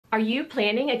Are you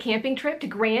planning a camping trip to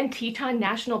Grand Teton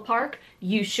National Park?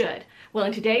 You should. Well,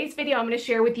 in today's video, I'm going to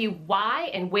share with you why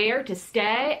and where to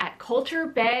stay at Colter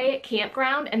Bay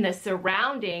Campground and the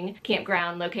surrounding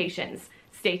campground locations.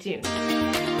 Stay tuned.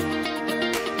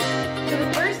 So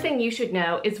the first thing you should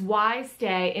know is why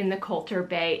stay in the Colter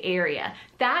Bay area.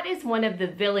 That is one of the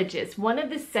villages, one of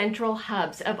the central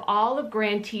hubs of all of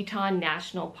Grand Teton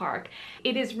National Park.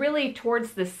 It is really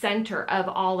towards the center of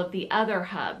all of the other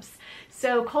hubs.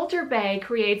 So Colter Bay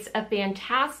creates a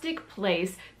fantastic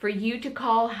place for you to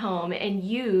call home and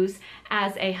use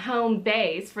as a home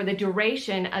base for the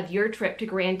duration of your trip to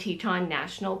Grand Teton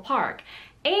National Park.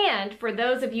 And for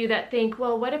those of you that think,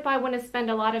 well, what if I want to spend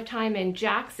a lot of time in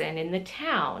Jackson, in the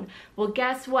town? Well,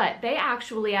 guess what? They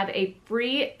actually have a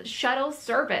free shuttle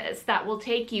service that will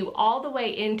take you all the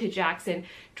way into Jackson,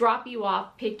 drop you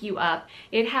off, pick you up.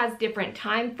 It has different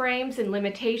time frames and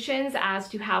limitations as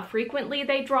to how frequently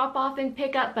they drop off and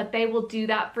pick up, but they will do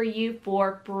that for you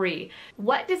for free.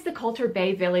 What does the Colter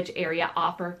Bay Village area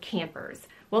offer campers?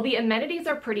 Well, the amenities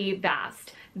are pretty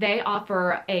vast. They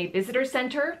offer a visitor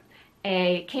center,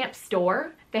 a camp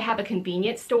store, they have a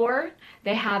convenience store,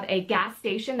 they have a gas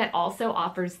station that also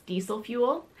offers diesel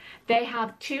fuel. They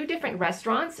have two different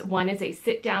restaurants. One is a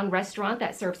sit-down restaurant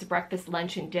that serves breakfast,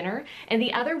 lunch, and dinner, and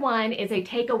the other one is a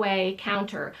takeaway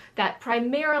counter that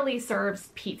primarily serves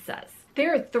pizzas.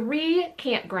 There are 3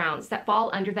 campgrounds that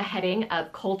fall under the heading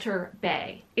of Colter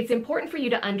Bay. It's important for you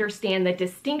to understand the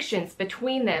distinctions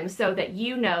between them so that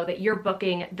you know that you're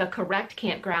booking the correct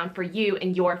campground for you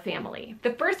and your family.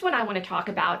 The first one I want to talk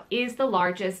about is the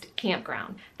largest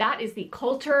campground. That is the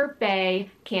Colter Bay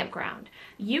Campground.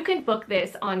 You can book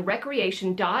this on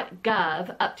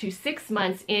recreation.gov up to 6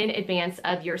 months in advance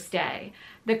of your stay.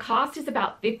 The cost is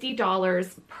about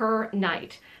 $50 per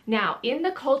night. Now, in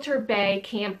the Colter Bay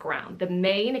Campground, the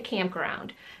main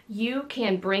campground, you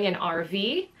can bring an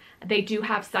RV. They do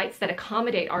have sites that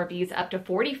accommodate RVs up to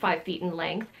 45 feet in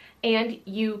length, and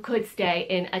you could stay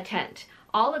in a tent.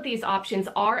 All of these options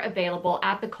are available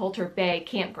at the Colter Bay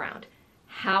Campground.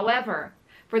 However,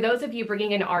 for those of you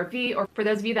bringing an RV, or for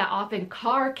those of you that often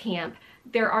car camp,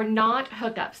 there are not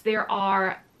hookups. There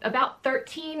are about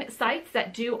 13 sites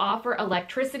that do offer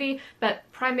electricity, but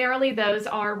primarily those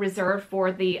are reserved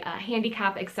for the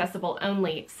handicap accessible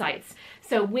only sites.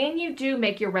 So when you do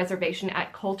make your reservation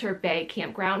at Colter Bay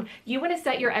Campground, you want to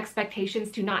set your expectations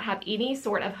to not have any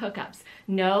sort of hookups.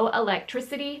 No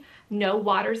electricity, no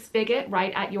water spigot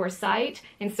right at your site,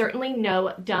 and certainly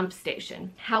no dump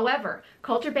station. However,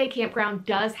 Colter Bay Campground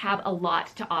does have a lot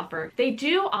to offer. They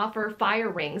do offer fire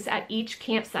rings at each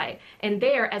campsite, and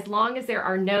there, as long as there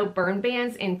are no burn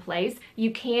bans in place,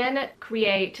 you can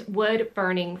create wood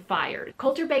burning fires.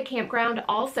 Colter Bay Campground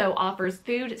also offers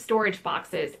food storage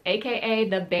boxes, aka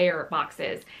the bear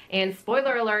boxes, and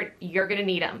spoiler alert, you're gonna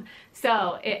need them.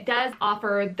 So it does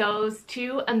offer those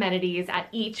 2 amenities at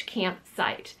each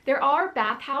campsite. There are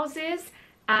bathhouses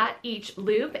at each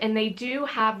loop, and they do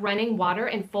have running water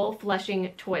and full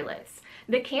flushing toilets.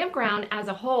 The campground as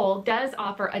a whole does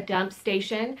offer a dump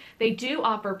station. They do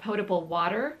offer potable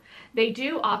water. They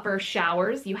do offer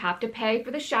showers. You have to pay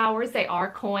for the showers. They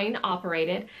are coin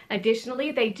operated.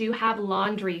 Additionally, they do have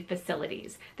laundry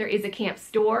facilities. There is a camp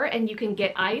store, and you can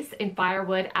get ice and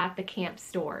firewood at the camp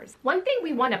stores. One thing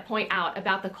we want to point out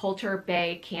about the Colter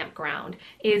Bay Campground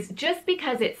is just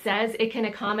because it says it can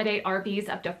accommodate RVs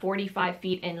up to 45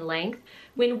 feet in length,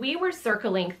 when we were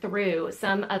circling through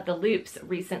some of the loops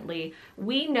recently,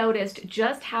 we noticed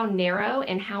just how narrow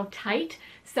and how tight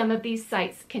some of these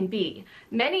sites can be.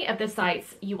 Many of the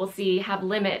sites you will see have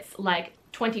limits like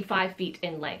 25 feet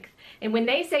in length. And when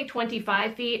they say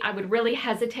 25 feet, I would really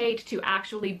hesitate to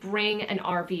actually bring an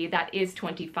RV that is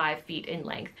 25 feet in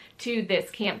length to this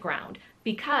campground,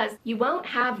 because you won't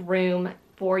have room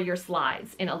for your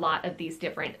slides in a lot of these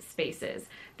different spaces.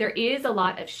 There is a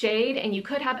lot of shade, and you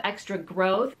could have extra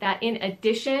growth that, in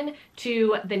addition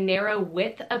to the narrow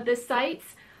width of the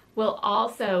sites, will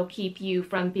also keep you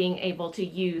from being able to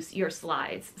use your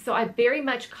slides. So I very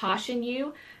much caution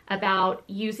you about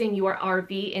using your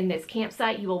RV in this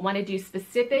campsite. You will want to do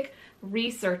specific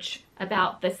research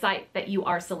about the site that you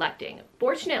are selecting.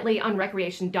 Fortunately, on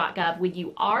recreation.gov, when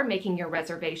you are making your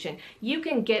reservation, you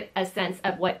can get a sense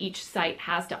of what each site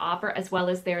has to offer as well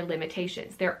as their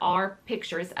limitations. There are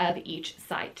pictures of each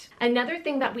site. Another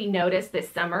thing that we noticed this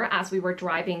summer as we were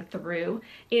driving through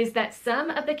is that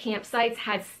some of the campsites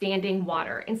had standing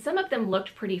water, and some of them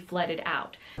looked pretty flooded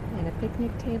out. And a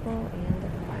picnic table and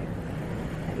a fire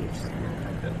at each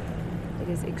side. It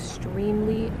is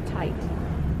extremely tight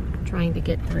trying to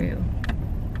get through.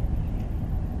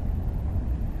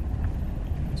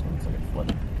 This one's like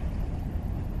flooded.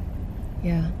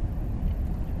 Yeah.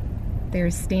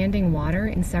 There's standing water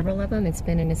in several of them. It's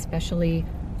been an especially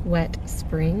wet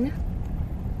spring.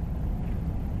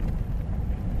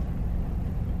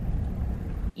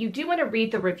 You do want to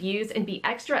read the reviews and be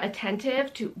extra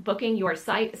attentive to booking your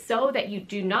site so that you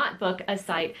do not book a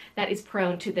site that is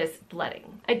prone to this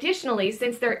flooding. Additionally,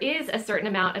 since there is a certain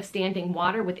amount of standing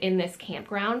water within this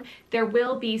campground, there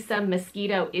will be some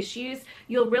mosquito issues.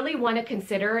 You'll really want to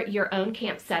consider your own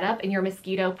camp setup and your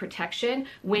mosquito protection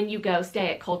when you go stay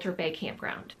at Colter Bay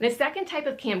Campground. The second type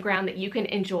of campground that you can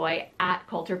enjoy at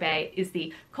Colter Bay is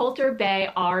the Colter Bay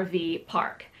RV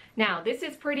Park. Now, this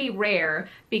is pretty rare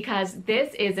because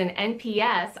this is an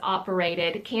NPS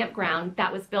operated campground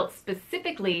that was built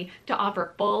specifically to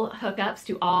offer full hookups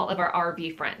to all of our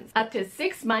RV friends. Up to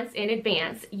 6 months in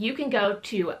advance, you can go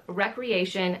to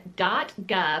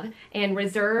recreation.gov and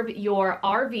reserve your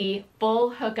RV full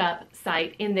hookup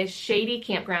site in this shady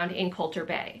campground in Colter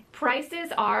Bay.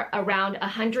 Prices are around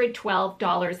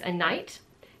 $112 a night.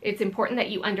 It's important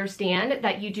that you understand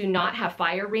that you do not have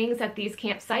fire rings at these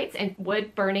campsites, and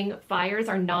wood-burning fires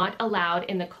are not allowed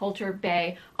in the Colter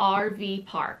Bay RV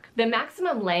Park. The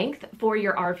maximum length for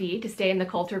your RV to stay in the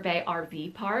Colter Bay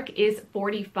RV Park is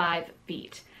 45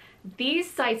 feet. These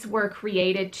sites were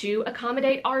created to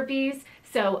accommodate RVs,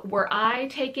 so were I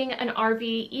taking an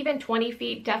RV, even 20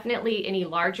 feet, definitely any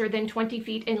larger than 20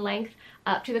 feet in length,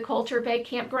 up to the Colter Bay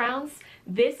campgrounds,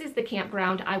 this is the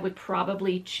campground I would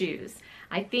probably choose.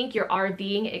 I think your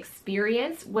RVing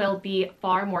experience will be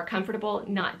far more comfortable,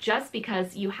 not just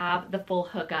because you have the full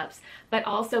hookups, but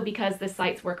also because the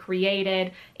sites were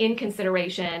created in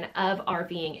consideration of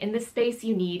RVing in the space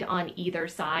you need on either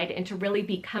side and to really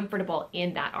be comfortable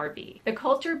in that RV. The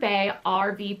Colter Bay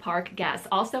RV Park guests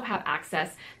also have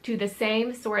access to the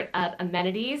same sort of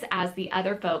amenities as the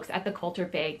other folks at the Colter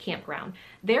Bay campground.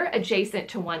 They're adjacent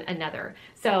to one another.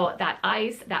 So that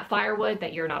ice, that firewood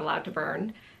that you're not allowed to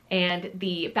burn, and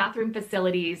the bathroom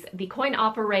facilities, the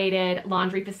coin-operated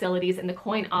laundry facilities, and the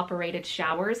coin-operated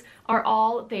showers are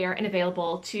all there and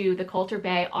available to the Colter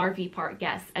Bay RV Park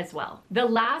guests as well. The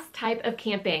last type of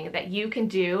camping that you can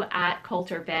do at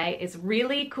Colter Bay is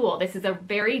really cool. This is a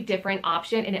very different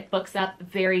option and it books up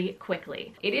very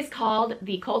quickly. It is called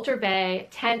the Colter Bay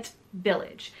Tent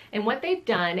Village. And what they've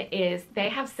done is they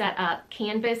have set up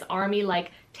canvas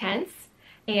army-like tents,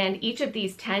 and each of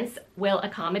these tents will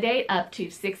accommodate up to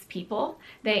 6 people.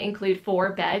 They include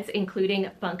 4 beds,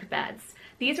 including bunk beds.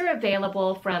 These are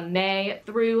available from May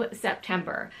through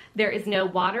September. There is no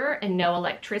water and no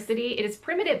electricity. It is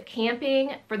primitive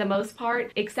camping for the most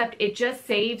part, except it just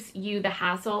saves you the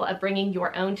hassle of bringing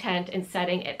your own tent and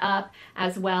setting it up,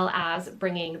 as well as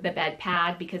bringing the bed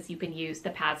pad because you can use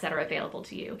the pads that are available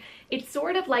to you. It's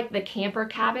sort of like the camper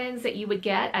cabins that you would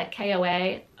get at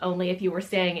KOA, only if you were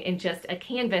staying in just a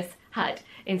canvas hut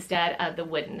instead of the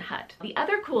wooden hut. The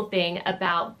other cool thing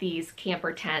about these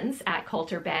camper tents at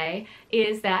Colter Bay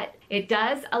is that it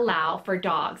does allow for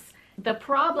dogs. The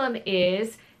problem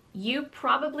is you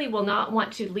probably will not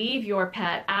want to leave your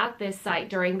pet at this site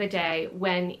during the day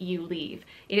when you leave.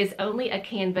 It is only a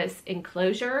canvas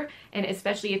enclosure, and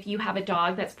especially if you have a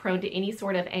dog that's prone to any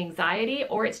sort of anxiety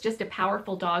or it's just a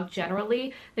powerful dog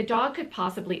generally, the dog could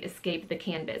possibly escape the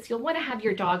canvas. You'll want to have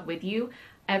your dog with you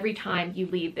every time you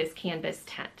leave this canvas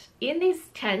tent. In these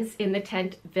tents in the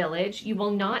tent village, you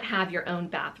will not have your own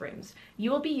bathrooms.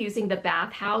 You will be using the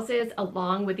bath houses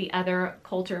along with the other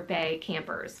Colter Bay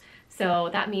campers. So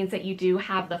that means that you do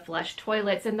have the flush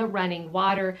toilets and the running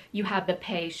water, you have the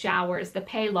pay showers, the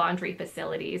pay laundry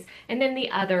facilities, and then the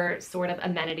other sort of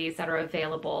amenities that are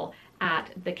available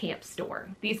at the camp store.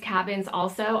 These cabins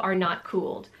also are not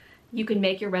cooled. You can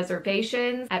make your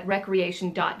reservations at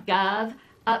recreation.gov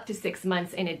up to 6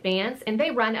 months in advance, and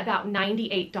they run about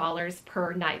 $98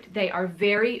 per night. They are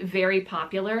very, very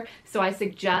popular, so I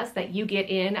suggest that you get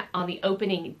in on the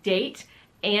opening date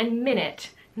and minute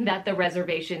that the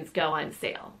reservations go on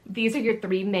sale. These are your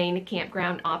 3 main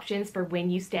campground options for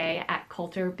when you stay at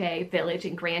Colter Bay Village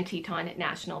in Grand Teton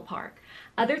National Park.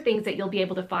 Other things that you'll be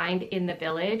able to find in the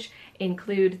village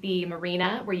include the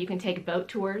marina, where you can take boat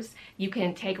tours, you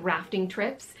can take rafting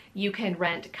trips, you can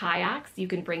rent kayaks, you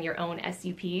can bring your own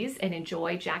SUPs and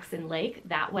enjoy Jackson Lake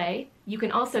that way. You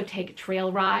can also take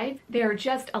trail rides. There are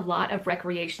just a lot of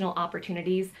recreational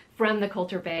opportunities from the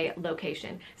Colter Bay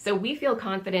location. So we feel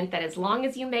confident that as long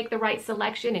as you make the right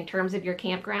selection in terms of your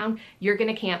campground, you're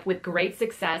going to camp with great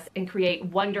success and create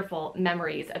wonderful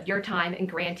memories of your time in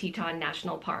Grand Teton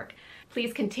National Park.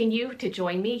 Please continue to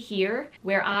join me here,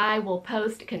 where I will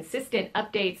post consistent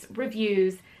updates,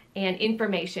 reviews, and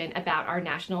information about our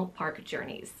national park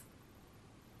journeys.